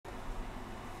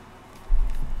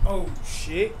Oh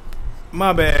shit.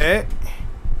 My bad.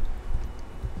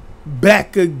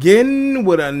 Back again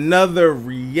with another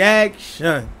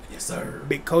reaction. Yes, sir.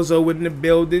 Big Kozo in the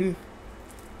building.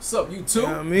 What's up, you two? You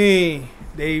know what I mean,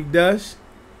 Dave Dust.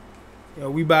 Yo,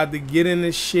 we about to get in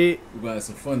this shit. We about to have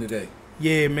some fun today.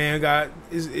 Yeah, man.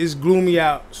 It's gloomy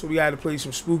out, so we got to play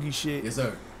some spooky shit. Yes,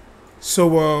 sir.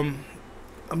 So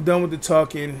I'm done with the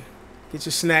talking. Get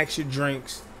your snacks, your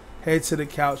drinks. Head to the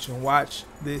couch and watch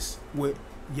this with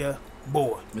your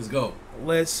boy. Let's go.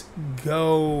 Let's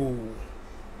go.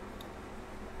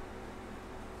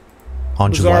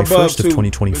 On July 1st of too.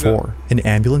 2024, an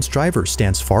ambulance driver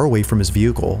stands far away from his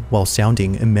vehicle while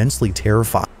sounding immensely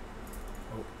terrified.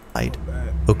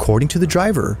 According to the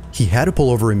driver, he had to pull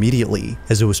over immediately,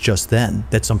 as it was just then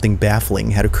that something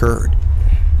baffling had occurred.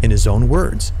 In his own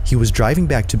words, he was driving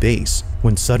back to base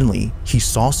when suddenly he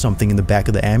saw something in the back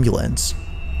of the ambulance.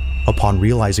 Upon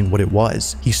realizing what it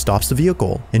was, he stops the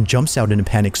vehicle and jumps out in a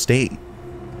panicked state.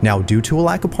 Now, due to a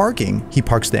lack of parking, he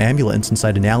parks the ambulance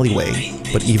inside an alleyway,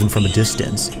 but even from a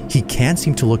distance, he can't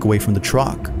seem to look away from the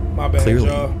truck. My bad, Clearly,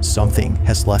 y'all. something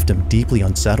has left him deeply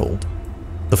unsettled.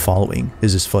 The following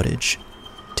is his footage.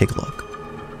 Take a look.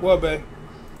 What, babe?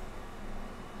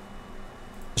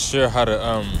 Sure how to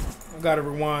I gotta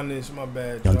rewind this. My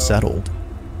bad. Unsettled.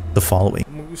 The following.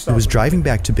 He was driving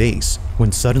back to base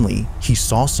when suddenly he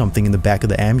saw something in the back of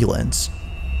the ambulance.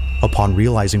 Upon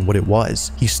realizing what it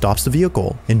was, he stops the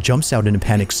vehicle and jumps out in a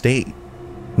panicked state.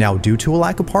 Now, due to a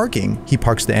lack of parking, he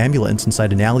parks the ambulance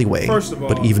inside an alleyway, First of all,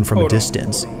 but even from a hold on,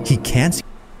 distance, hold on. he can't see.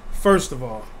 First of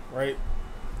all, right?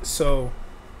 So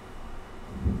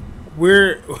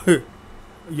we're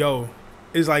yo,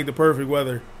 it's like the perfect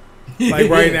weather. Like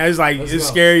right now, it's like it's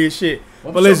scary as shit.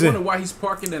 I'm But listen, wondering why he's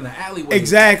parking in the alleyway.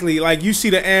 exactly. Like you see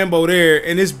the ambo there,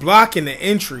 and it's blocking the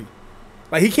entry.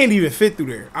 Like he can't even fit through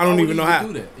there. I don't even know how.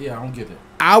 Do that. Yeah, I don't get it.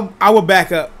 I would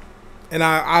back up, and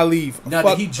I leave. Now,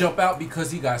 did he jump out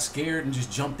because he got scared and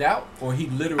just jumped out, or he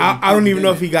literally? I don't even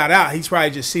know if he got out. He's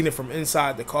probably just seen it from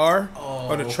inside the car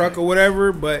or the truck or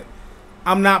whatever. But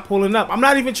I'm not pulling up. I'm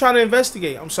not even trying to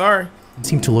investigate. I'm sorry.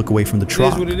 Seem to look away from the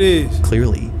truck. It is what it is.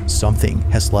 Clearly, something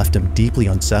has left him deeply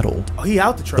unsettled. Oh, he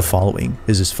out the truck. The following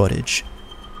is his footage.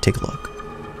 Take a look.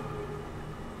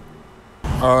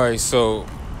 Alright, so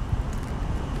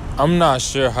I'm not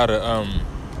sure how to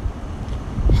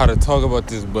talk about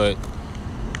this, but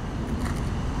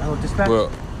well,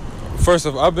 first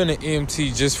off, I've been an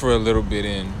EMT just for a little bit,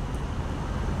 and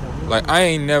like I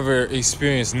ain't never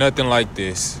experienced nothing like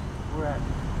this.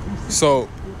 So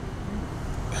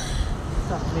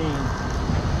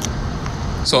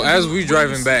as we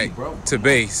driving back to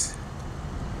base,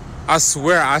 I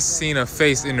swear I seen a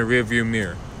face in the rearview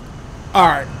mirror. All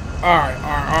right.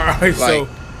 Like, So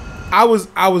I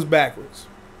was backwards.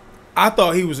 I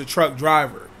thought he was a truck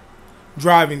driver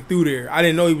driving through there. I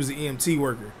didn't know he was an EMT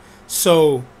worker.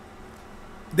 So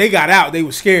they got out. They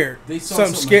were scared. They saw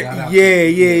something something scared. got out.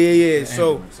 Yeah.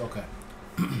 So okay.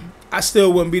 I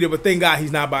still wouldn't be there, but thank God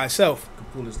he's not by himself.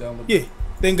 Pull this down a little Yeah. bit.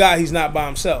 Thank God he's not by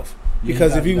himself. Yeah,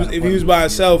 Because if he was by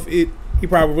himself, he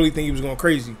probably really think he was going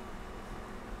crazy.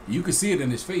 You can see it in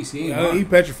his face. He ain't. He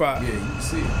petrified. Yeah, you can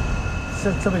see it.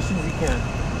 Send some as soon as you can.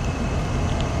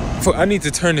 I need to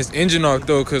turn this engine off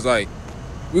though, cause like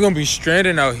we're gonna be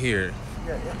stranded out here.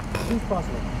 Yeah. As soon as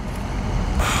possible.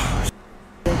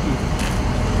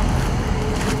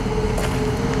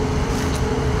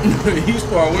 He's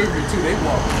far away from you too. They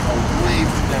walk away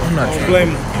from that. I'm not Don't trying blame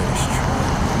him.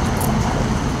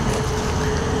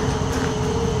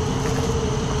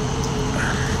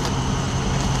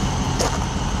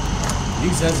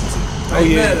 He's hesitant. Oh, I ain't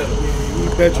yeah. mad at him. He I'm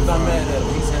not petrified. mad at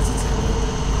him. He's hesitant.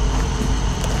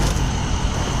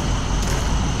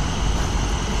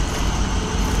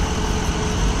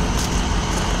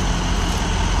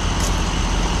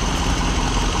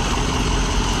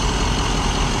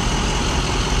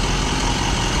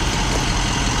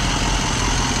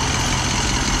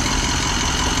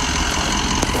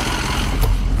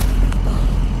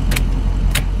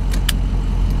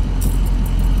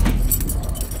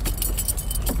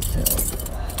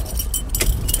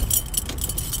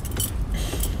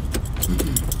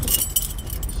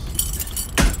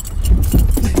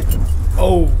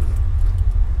 Oh.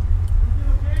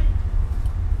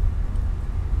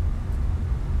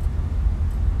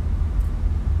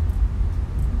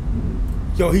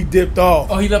 Yo, he dipped off.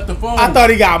 Oh, he left the phone. I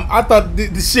thought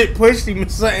the shit pushed him or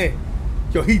something.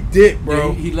 Yo, he dipped, bro.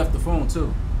 Yeah, he left the phone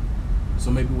too.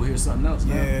 So maybe we'll hear something else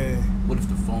now. Yeah. What if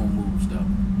the phone moves though?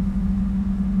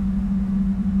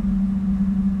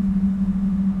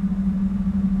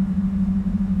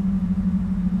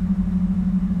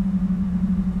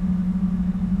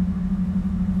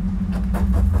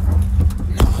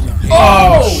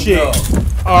 Oh, shit. No.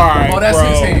 All right, Oh, that's bro.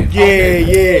 his hand. Yeah,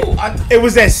 Okay. yeah. Ooh, It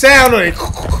was that sound of it.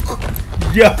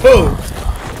 Yo.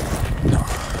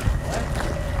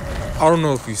 I don't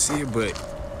know if you see it, but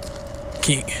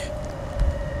can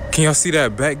y'all see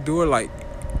that back door? Like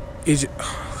it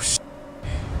just,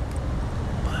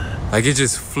 like it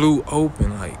just flew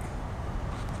open. Like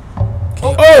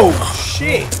Oh,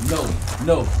 shit.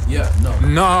 No, yeah, no.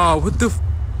 nah, what the?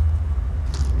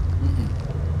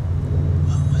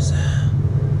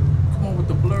 Come on with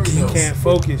the blurry nose. Can't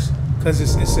focus because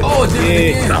it's Oh, it did it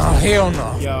again. Nah, hell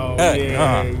no. Yo, Heck,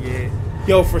 yeah.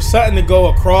 Yo, for something to go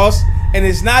across, and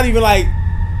it's not even like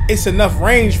it's enough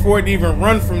range for it to even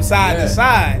run from side to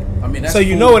side. I mean, that's so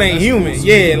you cool. know it ain't That's human. cool.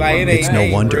 Yeah, like it ain't. It's no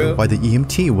ain't wonder real. why the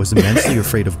EMT was immensely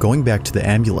afraid of going back to the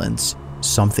ambulance.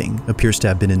 Something appears to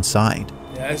have been inside.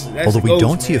 That's Although a we ghost,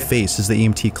 don't see a man. face as the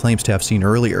EMT claims to have seen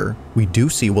earlier, we do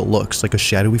see what looks like a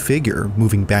shadowy figure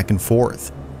moving back and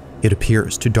forth. It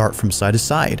appears to dart from side to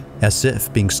side, as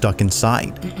if being stuck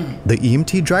inside. The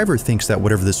EMT driver thinks that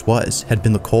whatever this was had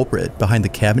been the culprit behind the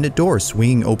cabinet door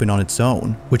swinging open on its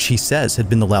own, which he says had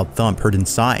been the loud thump heard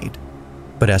inside.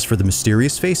 But as for the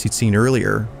mysterious face he'd seen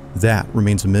earlier, that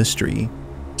remains a mystery.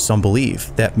 Some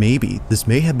believe that maybe this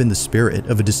may have been the spirit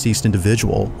of a deceased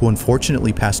individual who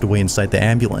unfortunately passed away inside the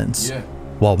ambulance. Yeah.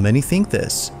 While many think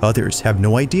this, others have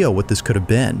no idea what this could have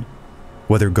been.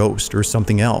 Whether ghost or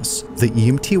something else, the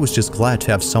EMT was just glad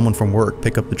to have someone from work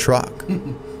pick up the truck.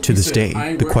 To this said, day, "I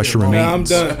ain't the working question tomorrow." Nah, I'm remains,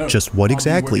 done. just what I'll be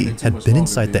exactly working too had much been longer,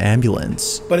 inside the dude.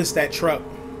 ambulance. But it's that truck.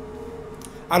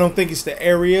 I don't think it's the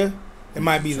area. It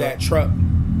might be that truck.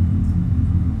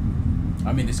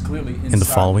 I mean, it's clearly inside In the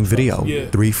following truck. video, Yeah.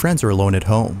 3 friends are alone at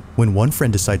home when one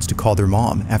friend decides to call their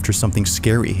mom after something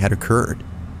scary had occurred.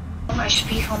 I should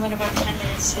be home in about 10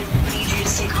 minutes. I need you to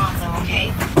stay calm though,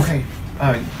 okay? Okay.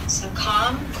 So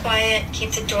calm, quiet,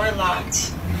 keep the door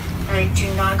locked. Alright,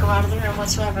 do not go out of the room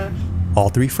whatsoever. All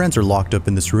 3 friends are locked up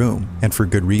in this room, and for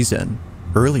good reason.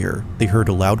 Earlier, they heard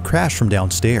a loud crash from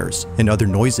downstairs and other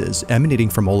noises emanating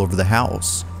from all over the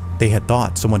house. They had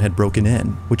thought someone had broken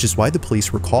in, which is why the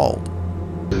police were called.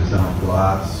 Did it sound like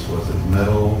glass? Was it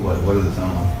metal? What did it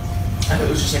sound like? I thought it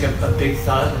was just like a big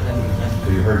thud, and then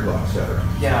So you heard glass shatter.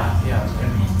 yeah.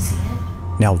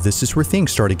 Now this is where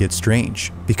things start to get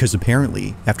strange, because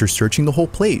apparently, after searching the whole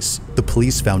place, the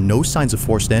police found no signs of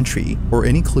forced entry or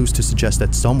any clues to suggest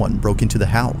that someone broke into the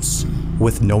house.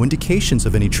 With no indications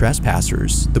of any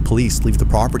trespassers, the police leave the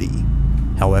property.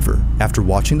 However, after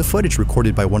watching the footage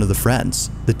recorded by one of the friends,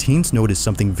 the teens noticed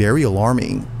something very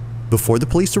alarming. Before the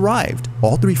police arrived,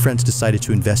 all 3 friends decided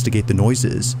to investigate the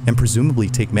noises and presumably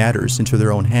take matters into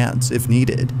their own hands if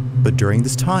needed. But during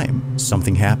this time,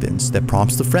 something happens that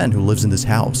prompts the friend who lives in this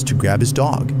house to grab his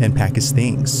dog and pack his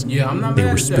things. Yeah, I'm not They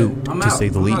mad were at that. spooked, I'm to out. say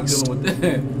the I'm not least. dealing with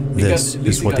that. He This got- at least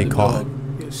is he what got they the caught. dog.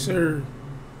 Yes, sir.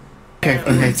 Okay,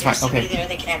 it's fine. Somebody Okay. there,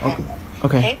 they can have help.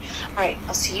 Okay. Alright,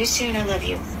 I'll see you soon. I love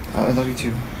you. I love you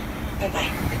too. Bye-bye.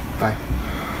 Bye.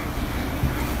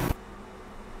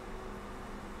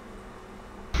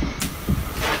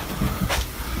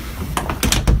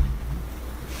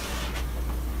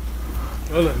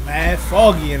 It look mad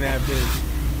foggy in that bitch.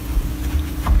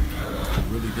 It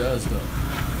really does, though.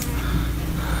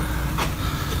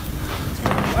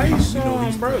 Why you so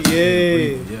on, bro?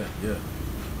 Yeah. Yeah.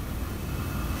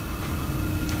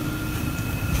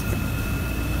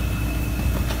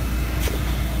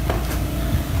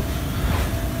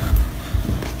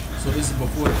 So this is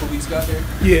before the police got there?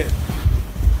 Yeah.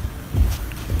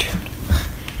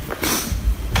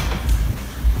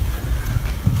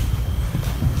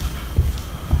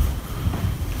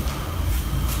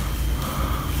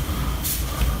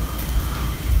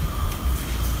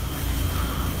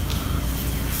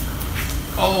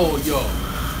 Oh, yo.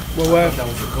 What? I What? thought that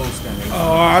was a ghost down there.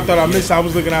 Oh, I thought I missed. I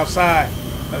was looking outside.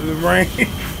 Of the rain. He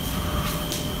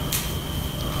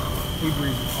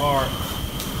breathing hard.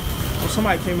 Oh,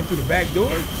 somebody came in through the back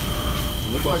door.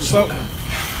 Look like So,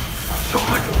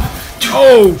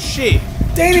 oh shit!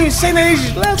 They ain't even say that. They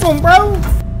just left him, bro.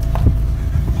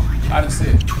 I done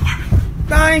said.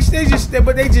 Nah, they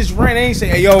just ran. They ain't say,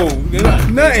 hey, yo,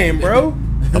 nothing, bro.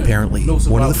 Apparently, No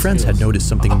one of the survival friends had skills. noticed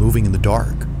something moving in the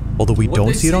dark. Although we What'd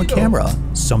don't they see it on see, though? camera,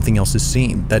 something else is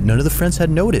seen that none of the friends had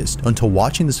noticed until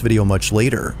watching this video much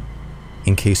later.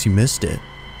 In case you missed it,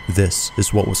 this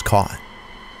is what was caught.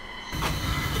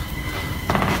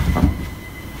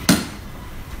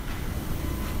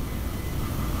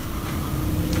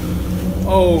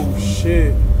 Oh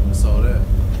shit! I saw that.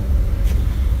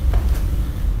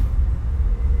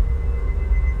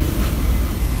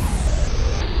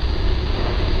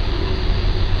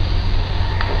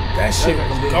 That shit Like a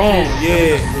was little gone. kid.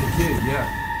 Yeah. Like a little kid,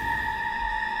 yeah.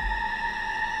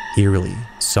 Eerily,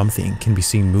 something can be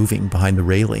seen moving behind the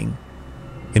railing.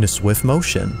 In a swift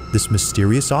motion, this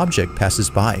mysterious object passes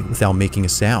by without making a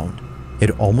sound.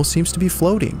 It almost seems to be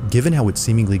floating, given how it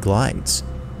seemingly glides.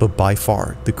 But by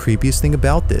far, the creepiest thing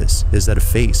about this is that a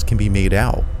face can be made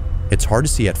out. It's hard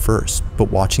to see at first,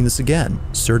 but watching this again,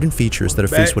 certain features that a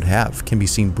face would have can be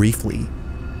seen briefly.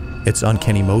 Its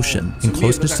uncanny motion and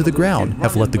closeness to the ground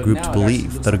have led the group to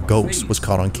believe that a ghost was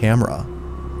caught on camera.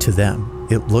 To them,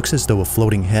 it looks as though a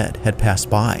floating head had passed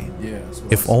by.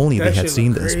 If only they had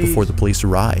seen this before the police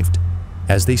arrived.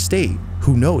 As they state,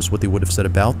 who knows what they would have said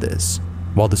about this.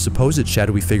 While the supposed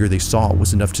shadowy figure they saw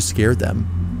was enough to scare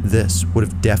them, this would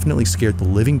have definitely scared the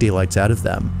living daylights out of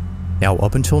them. Now,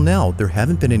 up until now, there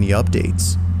haven't been any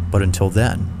updates. But until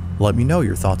then, let me know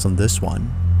your thoughts on this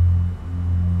one.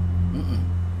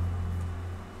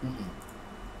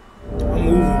 I'm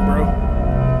moving, bro.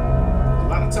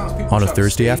 On a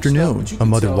Thursday afternoon, a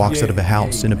mother walks out of a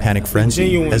house in a panic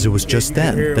frenzy, as it was just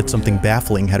then that something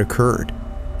baffling had occurred.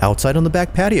 Outside on the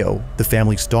back patio, the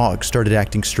family's dog started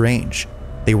acting strange.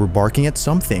 They were barking at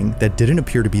something that didn't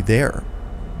appear to be there.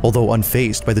 Although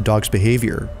unfazed by the dog's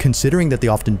behavior, considering that they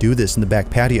often do this in the back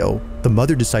patio, the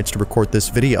mother decides to record this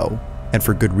video, and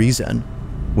for good reason.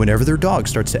 Whenever their dog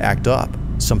starts to act up,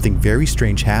 something very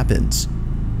strange happens.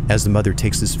 As the mother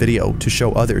takes this video to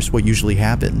show others what usually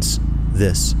happens,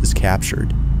 this is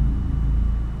captured.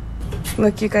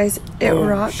 Look, you guys, it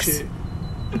rocks, shit.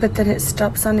 but then it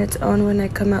stops on its own when I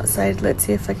come outside. Let's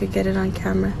see if I could get it on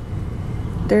camera.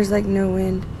 There's like no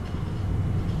wind.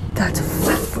 That's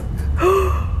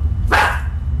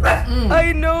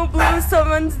I know, Blue,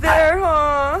 someone's there,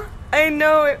 huh? I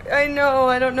know it, I know.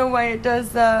 I don't know why it does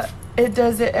that. It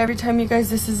does it every time, you guys.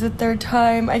 This is the third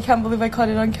time. I can't believe I caught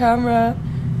it on camera.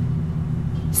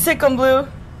 Sick on Blue.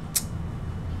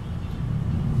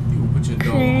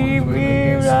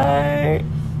 Creepy, right?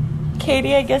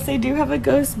 Katie, I guess I do have a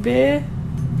ghost, bitch.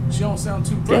 She don't sound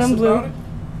too pressed about it.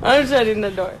 I'm shutting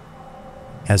the door.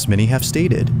 As many have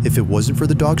stated, if it wasn't for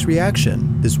the dog's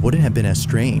reaction, this wouldn't have been as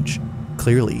strange.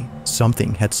 Clearly,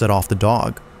 something had set off the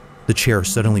dog. The chair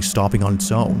suddenly stopping on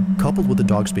its own, coupled with the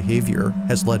dog's behavior,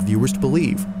 has led viewers to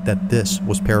believe that this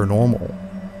was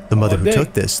paranormal. The mother who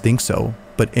took this thinks so,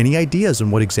 but any ideas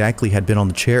on what exactly had been on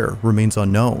the chair remains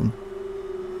unknown.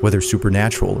 Whether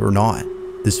supernatural or not,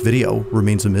 this video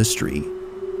remains a mystery.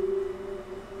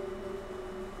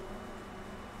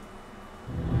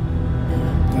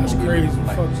 That's crazy.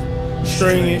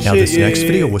 Strange Now, shit, this next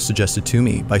video was suggested to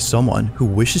me by someone who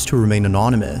wishes to remain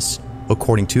anonymous.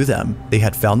 According to them, they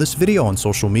had found this video on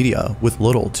social media with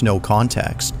little to no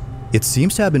context. It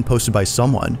seems to have been posted by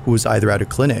someone who was either at a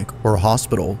clinic or a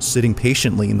hospital sitting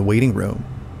patiently in the waiting room.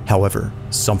 However,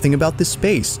 something about this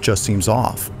space just seems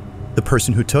off. The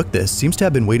person who took this seems to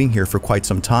have been waiting here for quite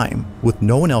some time, with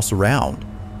no one else around.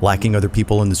 Lacking other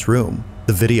people in this room,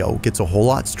 the video gets a whole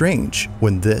lot strange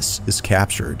when this is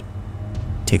captured.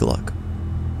 Take a look.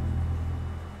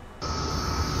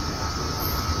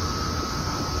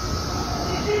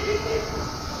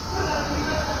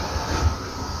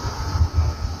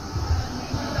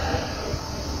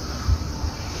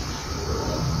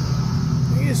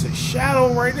 It's a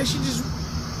shadow right there. She just...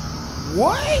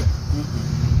 What?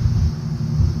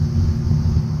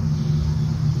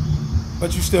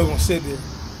 But you still gonna sit there.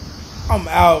 I'm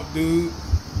out, dude.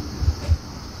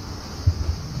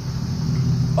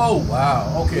 Oh,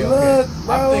 wow. Okay, Look, okay.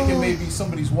 bro. I'm thinking maybe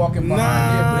somebody's walking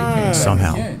behind there, but they can't.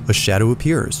 Somehow, a shadow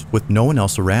appears with no one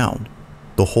else around.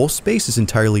 The whole space is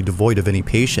entirely devoid of any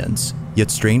patience,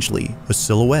 yet strangely, a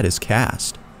silhouette is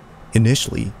cast.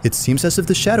 Initially, it seems as if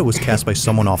the shadow was cast by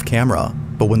someone off camera,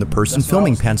 but when the person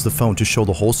filming pans the phone to show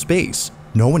the whole space,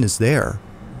 no one is there.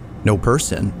 No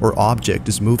person or object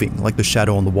is moving like the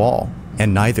shadow on the wall,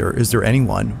 and neither is there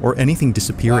anyone or anything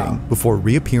disappearing before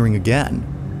reappearing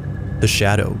again. The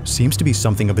shadow seems to be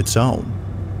something of its own.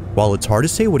 While it's hard to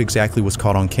say what exactly was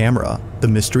caught on camera, the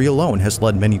mystery alone has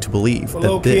led many to believe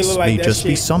that this may just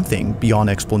be something beyond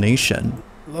explanation.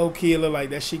 Low-key, it look like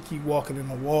that shit keep walking in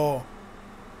the wall.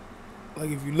 Like,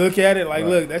 if you look at it, like,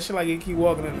 look, that shit like it keep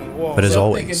walking in the wall. But as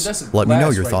always, let me know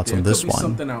your thoughts on this one.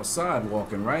 Something outside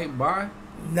walking right by.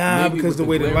 Nah, Maybe because the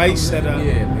way the glare light's coming set up. in.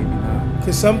 Yeah, maybe not.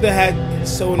 Because something had,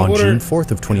 so in On order, June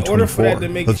 4th of 2024, in order for that to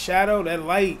make a shadow, that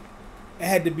light, it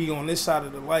had to be on this side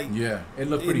of the light. Yeah, it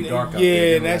looked pretty dark out there.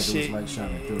 there. Yeah, that shit.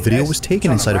 Video was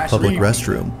taken inside a public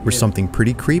restroom where something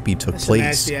pretty creepy took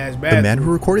place. The man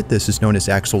who recorded this is known as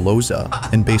Axel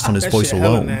Loza, and based on his voice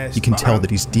alone, you can tell that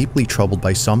he's deeply troubled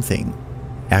by something.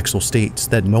 Axel states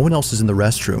that no one else is in the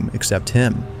restroom except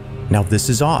him. Now this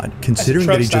is odd, considering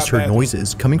that he just heard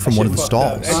noises coming from one of the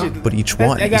stalls, but each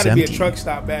one is empty.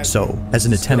 So, as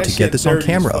an attempt to get this on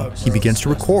camera, he begins to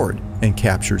record and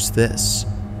captures this.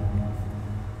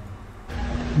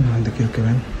 No, te quiero que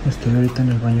vean. Estoy ahorita en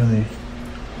el baño de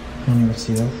la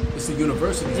universidad. It's a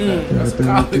university bathroom. That's a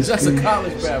college. That's a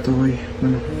college bathroom. Estoy,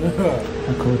 bueno,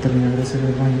 acabo de terminar de hacer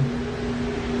el baño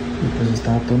y pues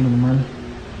estaba todo normal.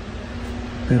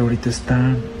 Pero ahorita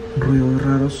están ruidos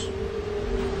raros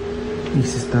y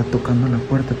se está tocando la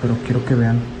puerta, pero quiero que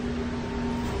vean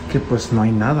que pues no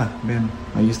hay nada. Vean,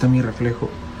 ahí está mi reflejo,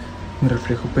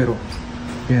 pero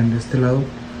vean de este lado,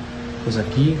 pues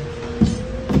aquí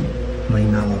no hay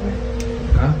nada, vean.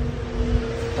 Acá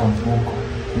tampoco,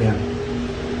 vean.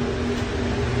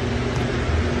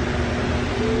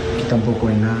 Aquí tampoco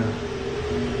hay nada.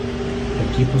 Y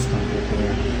aquí pues tampoco,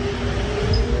 vean.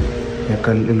 Y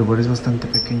acá el lugar es bastante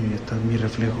pequeño y está mi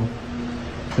reflejo.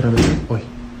 Pero a ver, hoy.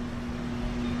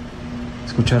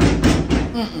 ¿Escucharon?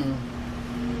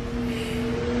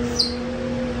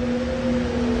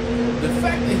 The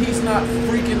fact that he's not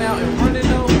freaking out and running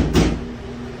though.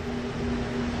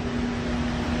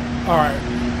 All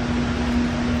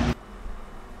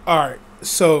right.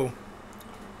 So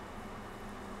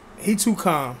he too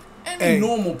calm. Any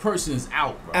normal person is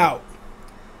out, bro. Out.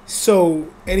 So,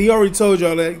 and he already told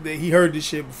y'all that he heard this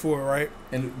shit before, right?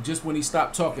 And just when he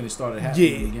stopped talking, it started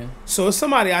happening again. So it's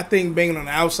somebody, I think, banging on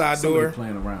the outside Somebody door.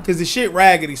 playing around. Because the shit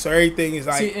raggedy, so everything is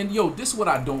like... See, and yo, this is what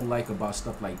I don't like about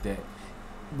stuff like that.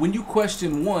 When you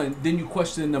question one, then you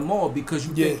question them all because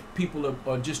you think people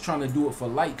are just trying to do it for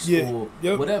likes or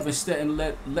whatever, instead of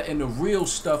letting the real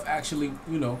stuff actually,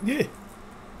 you know... Yeah.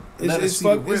 It's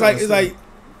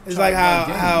like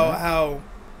how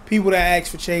people that ask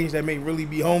for change that may really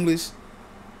be homeless.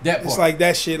 That part. It's like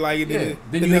that shit. Like the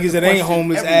niggas that ain't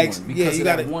homeless ask. Yeah, you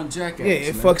got one jackass. Yeah,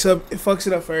 it fucks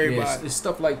it up for everybody. Yeah, it's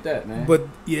stuff like that, man. But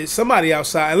yeah, somebody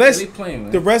outside. Unless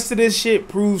the rest of this shit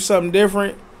proves something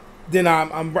different, then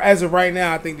I'm as of right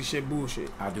now, I think the shit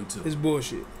bullshit. I do too. It's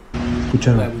bullshit. I'm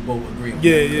glad we both agree on that.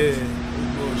 Yeah. It's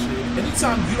bullshit.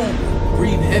 Anytime you don't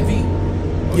breathe heavy,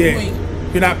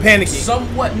 you're not panicking.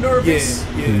 Somewhat nervous.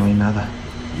 Yeah. No hay nada.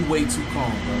 You way too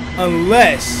calm, bro.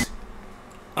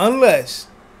 Unless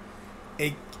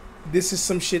this is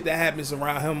some shit that happens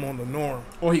around him on the norm.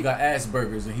 Or he got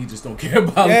Asperger's and he just don't care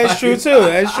about That's life. true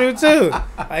too.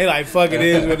 I like fuck it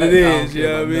is what it is, you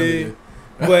know what I mean?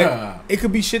 But it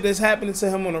could be shit that's happening to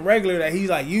him on a regular that he's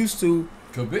like used to.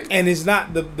 Could be. And it's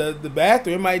not the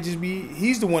bathroom. It might just be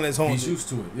he's the one that's haunted. He's used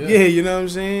to it. Yeah, you know what I'm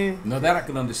saying? No, that I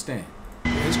can understand.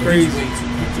 It's crazy.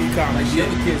 Like the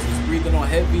other kids was breathing on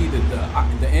heavy.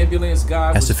 The ambulance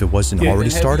guy. As if it wasn't already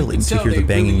startling to hear the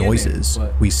banging noises,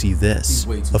 we see this: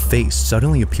 a face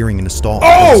suddenly appearing in a stall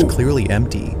that is clearly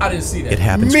empty. I didn't see that. It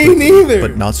happens Me quickly, neither.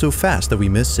 but not so fast that we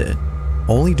miss it.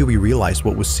 Only do we realize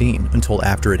what was seen until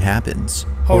after it happens.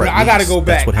 Hold on, I gotta go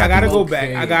back. I gotta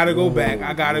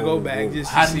go back.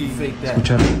 Just How to did he see. fake that?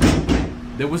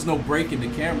 ¿Escucharon? There was no break in the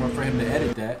camera for him to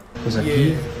edit that. Pues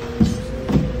aquí.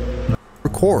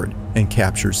 Record and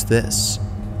captures this.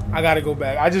 I gotta go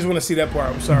back. I just want to see that part.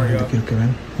 I'm sorry, y'all. Quiero que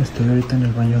vean. Estoy ahorita en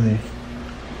el baño de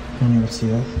la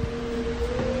universidad.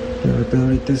 Pero el pedo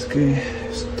ahorita es que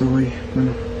estoy,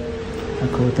 bueno,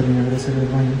 acabo de terminar de hacer el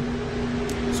baño.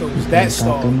 So was that Está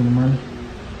todo normal.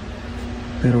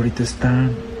 Pero ahorita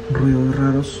están ruidos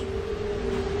raros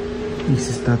y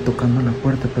se está tocando la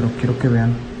puerta, pero quiero que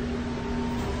vean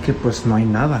que pues no hay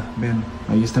nada. Vean,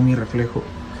 ahí está mi reflejo,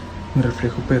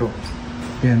 pero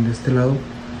vean de este lado,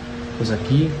 pues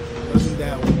aquí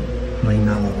no hay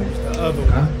nada. Vean,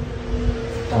 acá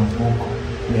tampoco.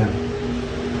 Vean,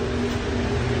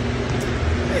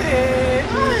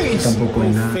 tampoco hay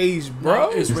nada. Face, bro.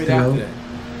 It's right Este lado, after that.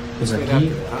 pues Right aquí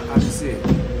after that. I can see it.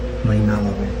 no hay nada.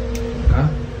 Vean, acá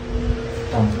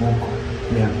tampoco.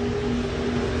 Vean,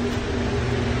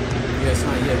 Yeah, it's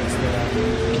not yet. It's right after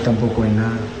that. aquí tampoco hay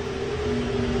nada.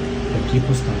 Aquí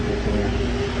pues tampoco. Vean.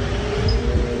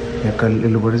 Y acá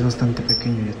el lugar es bastante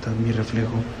pequeño y está mi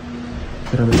reflejo.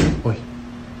 Pero a ver, hoy.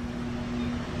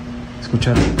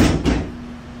 ¿Escucharon?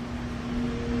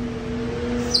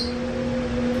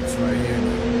 It's right here.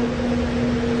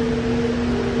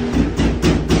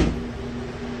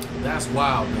 That's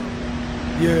wild, though.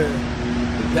 Yeah.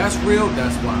 If that's real,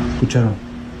 that's wild. ¿Escucharon?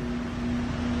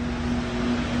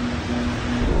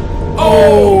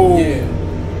 Oh! Yeah.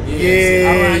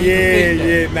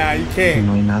 Yeah. Nah, you can't.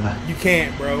 No hay nada. You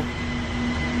can't, bro.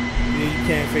 Yeah, you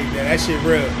can't fake that. That shit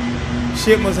real.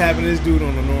 Shit must happen to this dude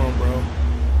on the norm, bro.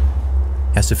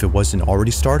 As if it wasn't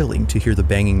already startling to hear the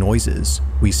banging noises,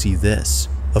 we see this: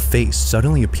 a face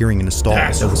suddenly appearing in a stall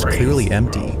that was clearly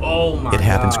empty. Oh my It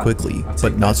happens God. quickly,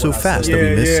 but not so fast that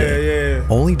we miss it.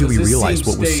 Only do we realize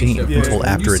what was seen until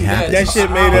after it happens. That shit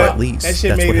made or us. at least That shit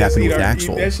that's made what us happened eat with our.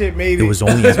 Axel. That shit made It was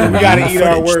only after we reviewing gotta the eat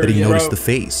our footage that he words, noticed bro. the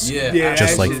face. Yeah,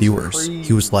 Just like shit's viewers, crazy.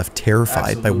 he was left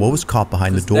terrified by what was caught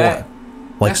behind the door.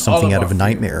 Like that's something all out of of a our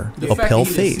fear. nightmare, The a fact pale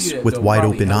he didn't see face that, with though, wide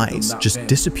probably open helped him eyes not just panic.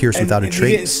 disappears without a And he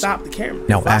didn't trace. stop the camera.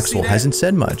 Now If I see Axel that- hasn't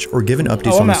said much or given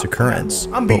updates I'm on this out. occurrence,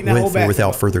 I'm but beating that whole with or back without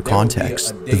up. further That would be a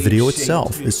context, the day's video shave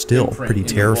itself is still imprint pretty in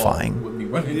the wall terrifying. with me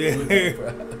running Yeah. through it,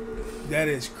 bro. That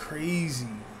is crazy.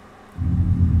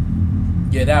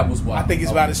 Yeah, that was wild. I think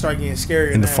it's about to start getting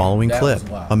scarier. In the now. following That clip,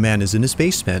 was wild. a man is in his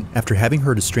basement after having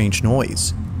heard a strange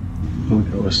noise. Like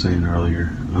I was saying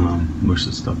earlier, most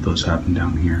of the stuff does happen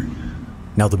down here.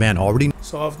 Now the man already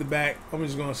So off the back, I'm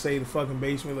just gonna say the fucking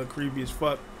basement look creepy as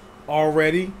fuck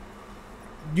already.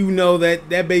 You know that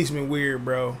basement weird,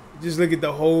 bro. Just look at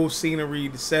the whole scenery,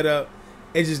 the setup.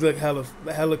 It just look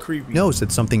hella creepy. knows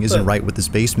that something isn't right with his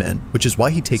basement, which is why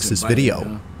he takes this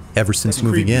video. Ever since That's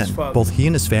moving creepy as in, fuck. both he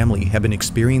and his family have been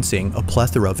experiencing a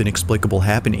plethora of inexplicable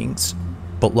happenings.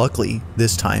 But luckily,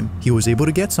 this time, he was able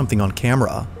to get something on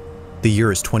camera. The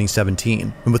year is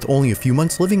 2017, and with only a few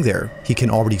months living there, he can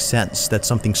already sense that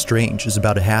something strange is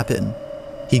about to happen.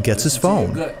 He gets his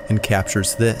phone and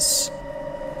captures this.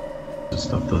 The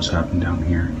stuff does happen down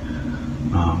here.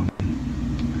 And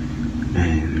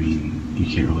I mean, you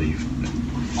can't really.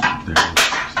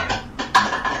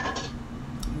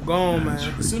 I'm gone,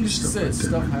 man. As soon as she said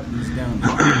stuff happens down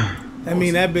there. I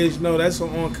mean, that bitch, no, that's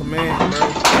on command, bro.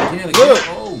 Again, Look.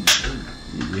 oh,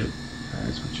 Yep,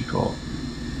 that's what you call it.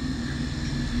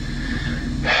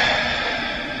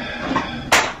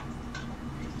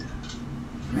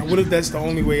 Now, what if that's the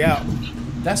only way out?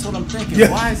 that's what I'm thinking.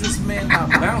 Yeah. Why is this man not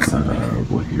bouncing, man? Oh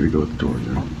boy, here we go with the door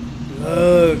now.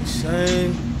 Look,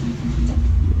 son.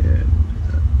 Yeah.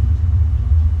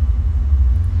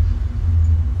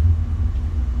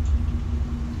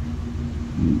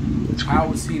 It's How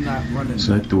creepy. is he not running?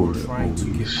 So that door trying to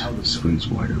get out of always it? swings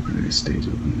wide open and it stays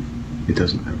open. It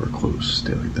doesn't ever close,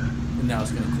 stay like that. And now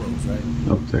it's gonna close, right?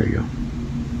 Oh, there you go.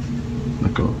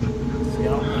 Let go of it. See, I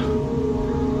don't know.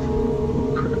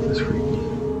 Oh crap, that's freaky.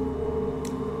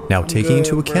 Now, taking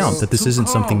into Good, bro. account that this Too isn't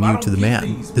something calm. I new to the don't get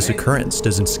man, these, this man. occurrence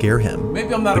doesn't scare him.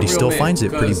 Maybe I'm not But a he real still man finds it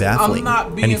pretty because I'm baffling, not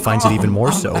and he being finds it even calm. more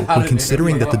I'm so out when of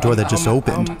considering there. that the door that just I'm-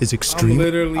 opened is I'm extremely.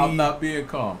 literally. I'm not being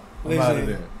calm. I'm out of Listen.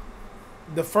 there.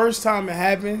 The first time it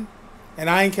happened, and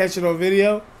I ain't catch it on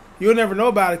video, you'll never know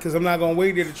about it because I'm not gonna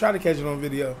wait there to try to catch it on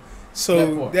video.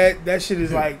 So that shit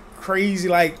is like crazy.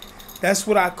 Like that's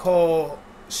what I call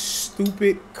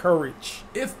stupid courage.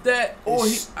 If that, or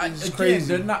It's again, crazy.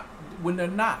 they're not when they're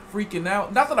not freaking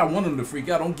out. Not that I want them to freak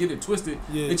out. Don't get it twisted.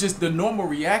 Yeah. It's just the normal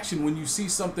reaction when you see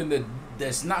something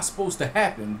that's not supposed to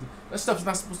happen. That stuff's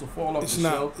not supposed to fall off It's the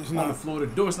not. shelf It's on not. the floor. The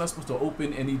door's not supposed to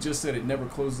open, and he just said it never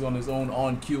closes on his own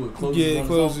on cue. It closes. Yeah, on it its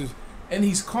closes. own. And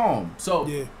he's calm. So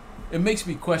Yeah. it makes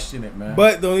me question it, man.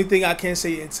 But the only thing I can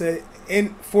say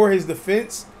for his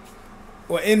defense,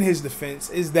 or in his defense,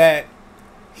 is that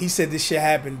he said this shit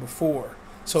happened before.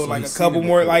 So like a he's couple seen it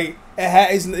more, before. like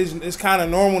it's kind of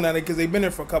normal now because they've been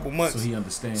there for a couple months. so he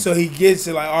understands. So he gets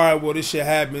it like, all right, well, this shit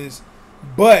happens.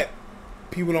 But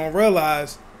people don't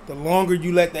realize the longer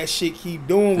you let that shit keep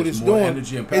doing what There's it's more doing,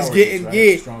 energy and power it's it getting gets, right?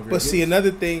 yeah. Stronger But it see, gets.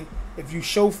 another thing, if you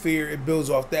show fear, it builds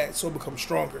off that, so it becomes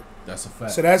stronger. That's a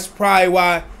fact. So that's probably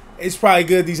why it's probably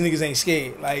good these niggas ain't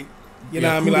scared. Like, you know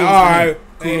what I mean? Like, kudos all to him. right,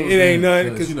 Kudos it to ain't him, nothing.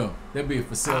 'cause, Because, you know, there'd be a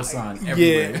for sale sign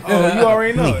everywhere. yeah. Oh, you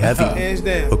already know. Really heavy. Hands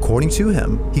down. According to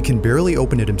him, he can barely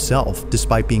open it himself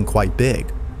despite being quite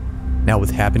big. Now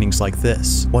with happenings like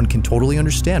this, one can totally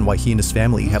understand why he and his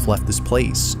family have left this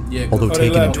place. Yeah, Although good. they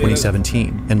taken in left, yeah.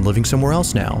 2017 and living somewhere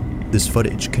else now, this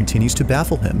footage continues to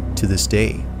baffle him to this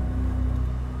day.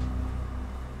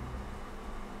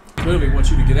 Clearly want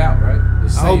you to get out, right?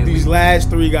 I hope these last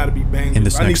three got to be bangers. In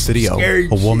this I need next some video, scary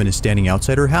a woman shit. is standing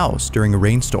outside her house during a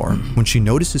rainstorm when she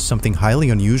notices something highly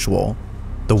unusual.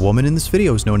 The woman in this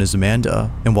video is known as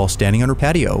Amanda, and while standing on her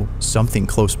patio, something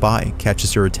close by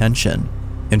catches her attention.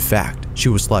 In fact, she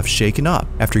was left shaken up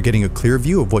after getting a clear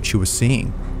view of what she was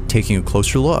seeing. Taking a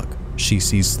closer look, she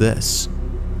sees this.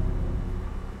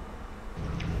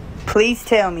 Please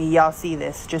tell me y'all see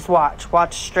this. Just watch.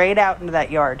 Watch straight out into that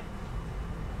yard.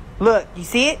 Look, you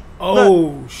see it? Oh,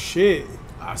 Look. shit.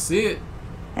 I see it.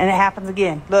 And it happens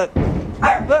again. Look.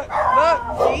 Look.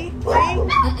 See?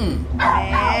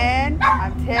 Man,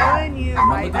 I'm telling you I'm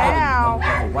right looking at now.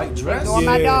 a white dress. Ignore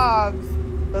my Yeah. dogs.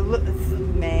 But look,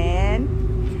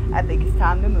 man, I think it's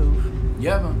time to move.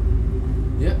 Yeah,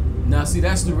 man. Yeah. Now, see,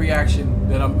 that's the reaction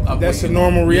that I'm that's a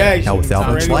normal reaction. Now, without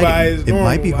much lighting, it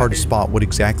might be hard to spot what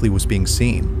exactly was being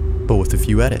seen, but with a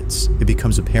few edits, it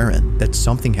becomes apparent that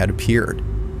something had appeared.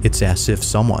 It's as if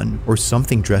someone or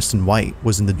something dressed in white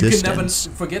was in the distance.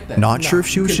 Never forget that. Not sure if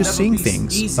she was just seeing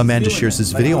things. Amanda shares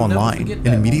this video online and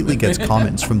immediately gets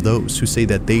comments from those who say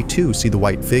that they too see the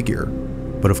white figure.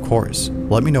 But of course,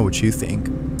 let me know what you think.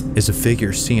 Is a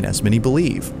figure seen as many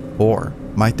believe? Or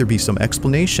might there be some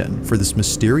explanation for this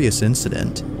mysterious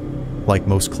incident? Like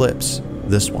most clips,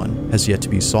 this one has yet to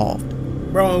be solved.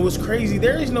 Bro, it was crazy.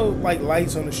 There is no like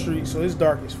lights on the street, so it's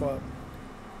dark as fuck.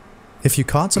 If you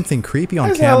caught something creepy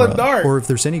on camera, or if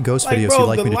there's any ghost videos you'd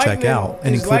like me to check out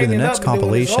and include in the next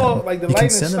compilation, you can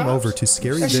send them over to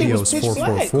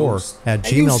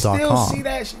scaryvideos444@gmail.com.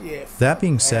 That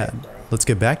being said, let's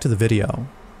get back to the video.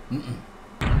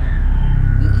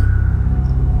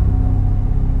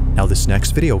 Now this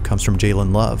next video comes from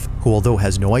Jalen Love, who although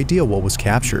has no idea what was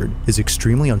captured, is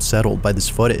extremely unsettled by this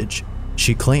footage.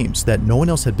 She claims that no one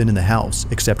else had been in the house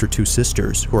except her two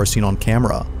sisters, who are seen on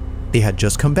camera. They had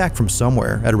just come back from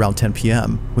somewhere at around 10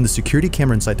 p.m. when the security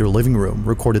camera inside their living room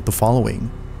recorded the following.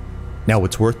 Now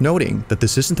it's worth noting that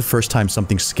this isn't the first time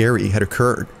something scary had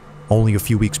occurred. Only a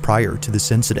few weeks prior to this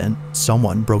incident,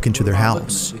 someone broke into their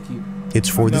house. It's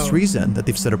for this reason that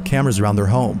they've set up cameras around their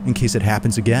home in case it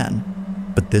happens again.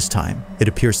 But this time, it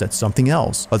appears that something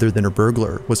else other than a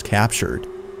burglar was captured.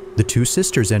 The two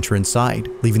sisters enter inside,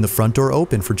 leaving the front door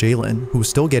open for Jalen, who was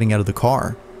still getting out of the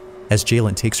car. As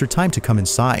Jalen takes her time to come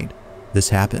inside, this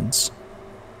happens.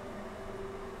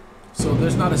 So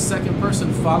there's not a second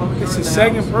person following her? It's a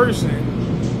second person.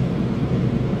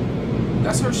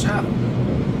 That's her shadow.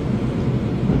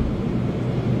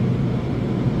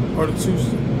 Or the two.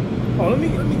 Oh, let me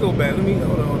go back.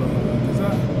 Hold on.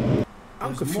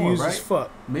 I'm confused as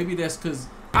fuck. Maybe that's because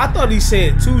I thought he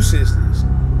said two sisters.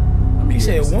 He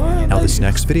said one. Now this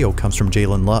next video comes from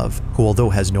Jalen Love, who although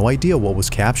has no idea what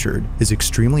was captured, is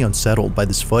extremely unsettled by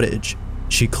this footage.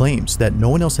 She claims that no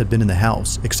one else had been in the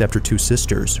house except her two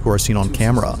sisters, who are seen on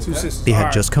camera. They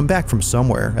had just come back from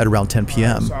somewhere at around 10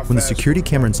 p.m. when the security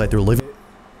camera inside their living room,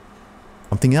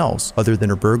 something else other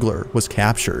than a burglar, was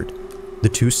captured. The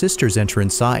two sisters enter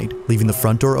inside, leaving the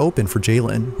front door open for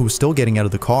Jalen, who was still getting out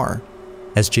of the car.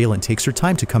 As Jalen takes her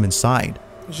time to come inside,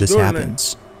 this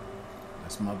happens.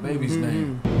 That's my baby's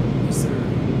name. Yes, sir.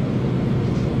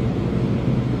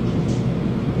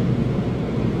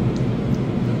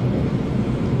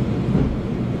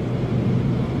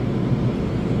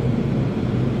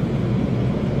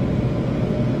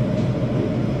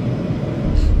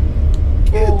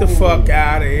 Get the fuck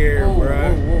out of here, bro.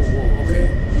 Whoa, okay.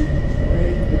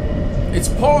 It's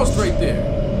paused right there.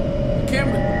 The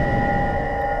camera.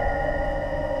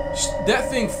 That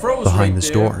thing froze behind this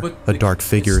door, a dark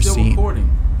figure is seen.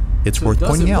 It's worth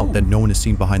pointing out that no one is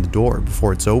seen behind the door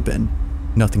before it's open.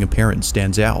 Nothing apparent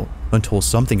stands out until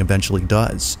something eventually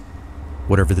does.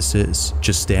 Whatever this is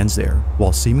just stands there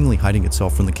while seemingly hiding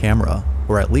itself from the camera,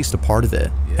 or at least a part of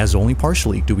it, as only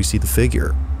partially do we see the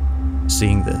figure.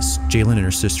 Seeing this, Jalen and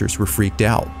her sisters were freaked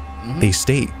out. They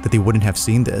state that they wouldn't have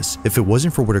seen this if it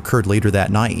wasn't for what occurred later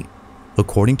that night.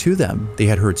 According to them, they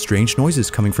had heard strange noises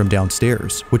coming from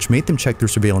downstairs, which made them check their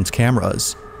surveillance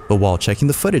cameras. But while checking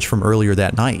the footage from earlier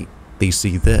that night, they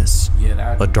see this,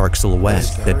 a dark silhouette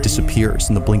that disappears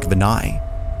in the blink of an eye.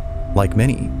 Like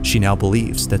many, she now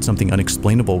believes that something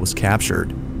unexplainable was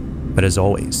captured. But as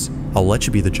always, I'll let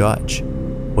you be the judge.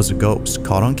 Was a ghost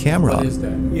caught on camera,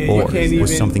 or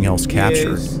was something else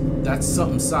captured? That's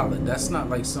something solid. That's not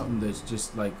like something that's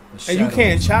just like a shadow. And you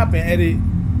can't chop and edit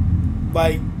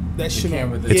like that shit.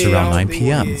 It's around 9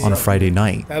 p.m. on a Friday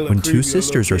night when two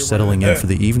sisters are settling in for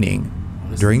the evening.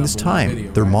 During this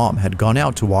time, their mom had gone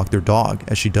out to walk their dog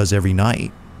as she does every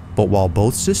night. But while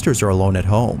both sisters are alone at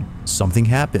home, something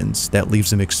happens that leaves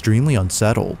them extremely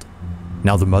unsettled.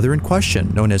 Now the mother in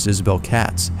question, known as Isabel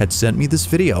Katz, had sent me this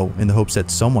video in the hopes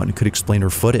that someone could explain her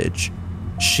footage.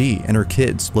 She and her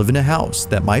kids live in a house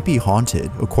that might be haunted,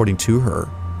 according to her.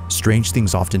 Strange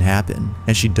things often happen,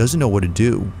 and she doesn't know what to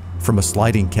do. From a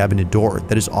sliding cabinet door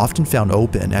that is often found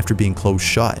open after being closed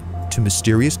shut, to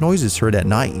mysterious noises heard at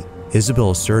night, Isabel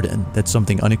is certain that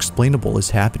something unexplainable is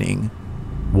happening.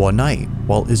 One night,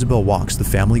 while Isabel walks the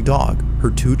family dog, her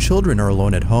two children are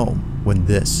alone at home when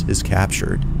this is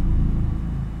captured.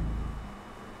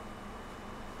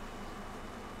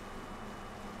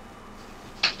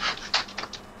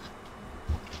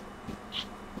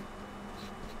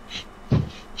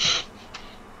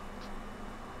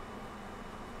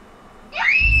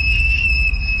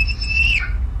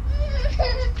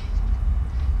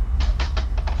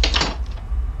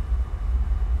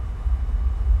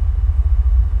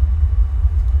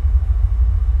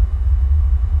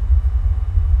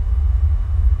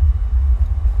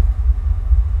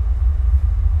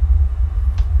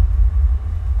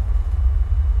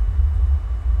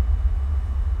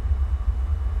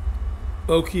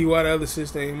 Low key, why the other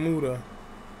sister ain't moved though?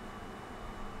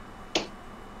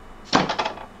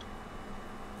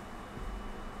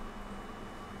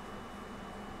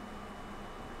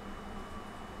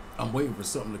 I'm waiting for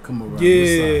something to come around. Yeah,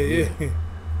 this side. yeah.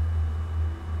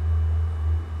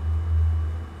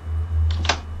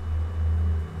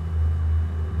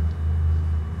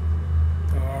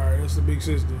 Alright, that's the big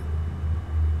sister.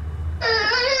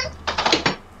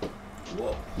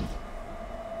 Whoa.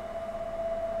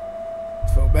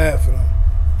 Felt bad for them.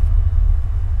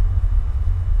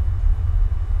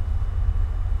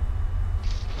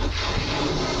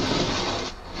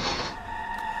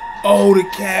 Oh, the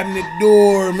cabinet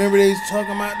door. Remember they was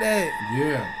talking about that?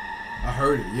 Yeah. I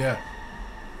heard it, yeah.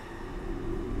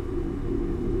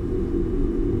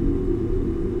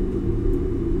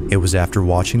 It was after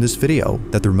watching this video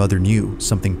that their mother knew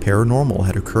something paranormal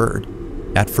had occurred.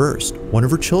 At first, one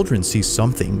of her children sees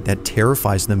something that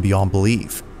terrifies them beyond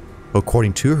belief.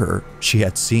 According to her, she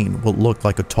had seen what looked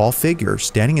like a tall figure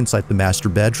standing inside the master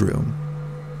bedroom.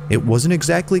 It wasn't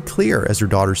exactly clear as her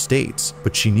daughter states,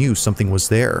 but she knew something was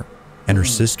there. And her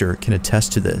sister can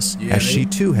attest to this, as she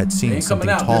too had seen something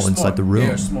tall inside the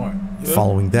room.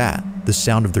 Following that, the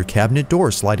sound of their cabinet door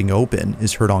sliding open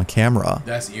is heard on camera.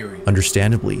 That's eerie.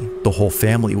 Understandably, the whole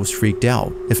family was freaked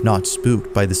out, if not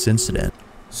spooked, by this incident.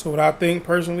 So what I think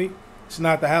personally, it's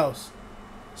not the house,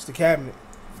 it's the cabinet.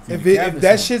 If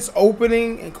that shit's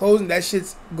opening and closing, that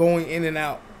shit's going in and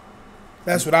out.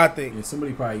 That's what I think. Yeah,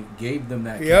 somebody probably gave them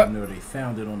that cabinet, or they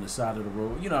found it on the side of the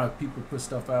road. You know how people put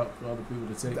stuff out for other people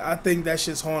to take? I think that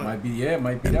shit's haunted. Might be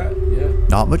that, yeah.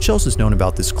 Not much else is known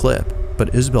about this clip,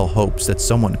 but Isabel hopes that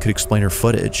someone could explain her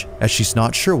footage, as she's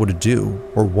not sure what to do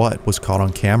or what was caught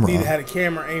on camera. Need to have a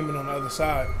camera aiming on the other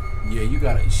side. Yeah, you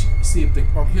gotta see if the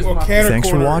Thanks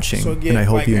for watching, and I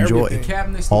hope you enjoy. The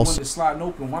cabinet's the one that's sliding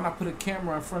open. Why not put a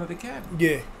camera in front of the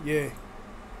cabinet? Yeah.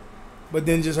 But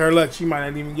then just her luck, she might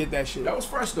not even get that shit. That was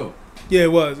fresh though. Yeah,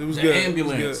 it was. It was good. The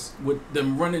ambulance with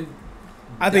them running.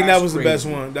 I think that was the best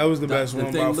one. That was the best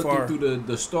one by far. Through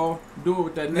the stall door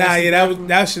with that.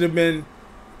 That should have been.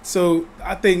 So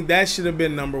I think that should have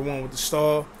been number one with the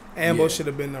stall. Ambo should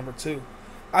have been number two.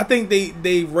 I think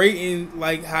they rating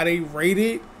like how they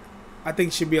rated. I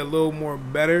think should be a little more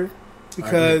better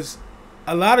because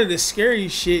a lot of the scary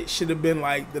shit should have been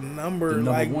like the number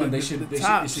like one. They should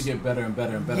get better and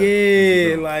better and better.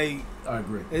 Yeah, like I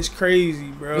agree. It's crazy,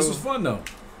 bro. This was fun though.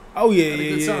 Oh yeah,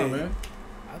 good time, man.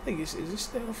 I think is it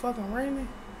still fucking raining?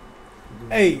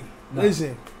 Hey,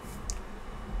 listen.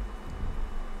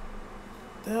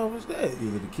 What the hell was that?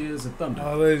 Either the kids or thunder.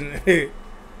 Oh, listen.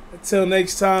 Until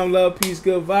next time, love, peace,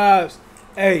 good vibes.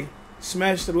 Hey,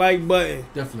 smash the like button.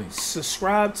 Definitely.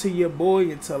 Subscribe to your boy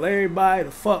and tell everybody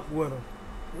to fuck with him.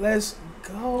 Let's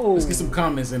go. Let's get some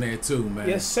comments in there too, man.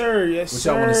 Yes, sir. Yes, what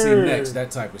sir. What y'all want to see next?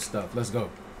 That type of stuff. Let's go.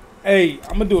 Hey,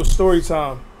 I'm gonna do a story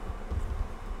time,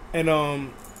 and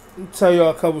tell y'all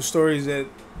a couple stories that,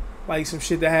 like some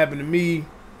shit that happened to me.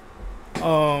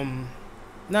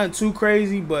 Nothing too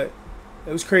crazy, but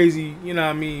it was crazy. You know what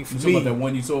I mean? For you talking me. about that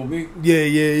one you told me? Yeah.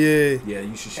 Yeah,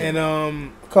 you should share. And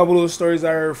a couple of those stories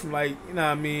I heard from like you know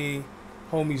what I mean,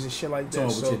 homies and shit like that.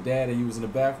 Talking with your dad and you was in the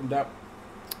bathroom, Doc?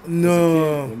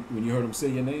 No. When you heard him say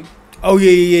your name? Oh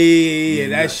yeah.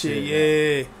 That shit,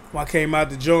 yeah. When I came out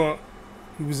the joint,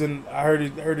 he was in. I heard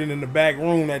it in the back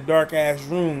room, that dark ass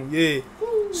room. Yeah.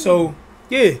 Woo. So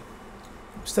yeah,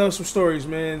 let's tell some stories,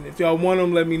 man. If y'all want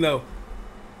them, let me know.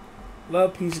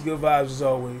 Love, peace, and good vibes as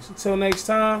always. Until next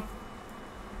time,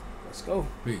 let's go.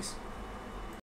 Peace.